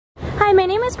my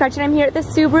name is Gretchen. I'm here at the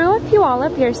Subaru of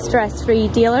Puyallup, your stress-free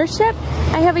dealership.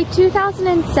 I have a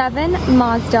 2007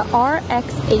 Mazda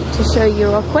RX8 to show you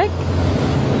real quick.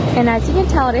 And as you can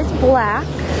tell, it is black.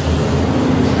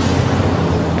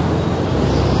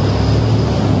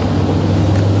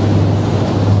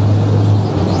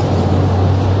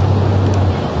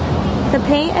 The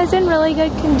paint is in really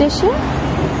good condition.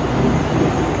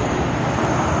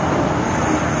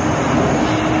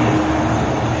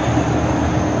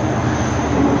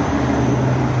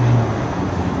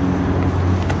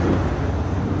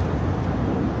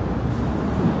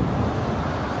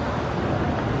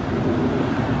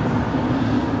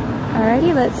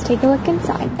 Alrighty, let's take a look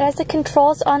inside. It has the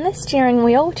controls on the steering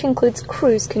wheel, which includes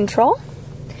cruise control.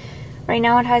 Right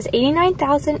now it has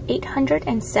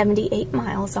 89,878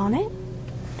 miles on it.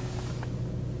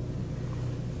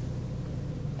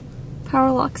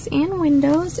 Power locks and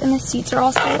windows, and the seats are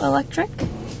also electric.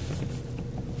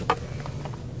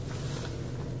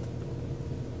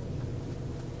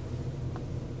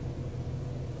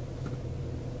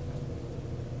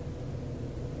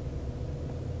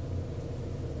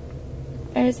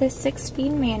 There's a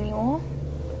 6-speed manual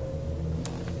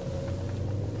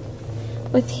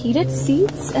with heated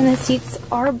seats, and the seats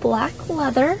are black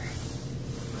leather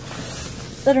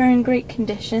that are in great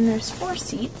condition. There's 4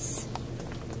 seats,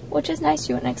 which is nice.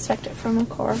 You wouldn't expect it from a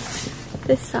car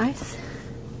this size.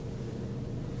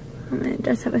 And it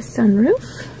does have a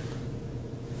sunroof.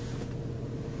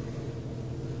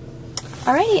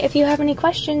 Alrighty, if you have any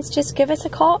questions, just give us a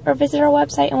call or visit our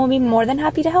website and we'll be more than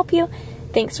happy to help you.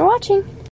 Thanks for watching.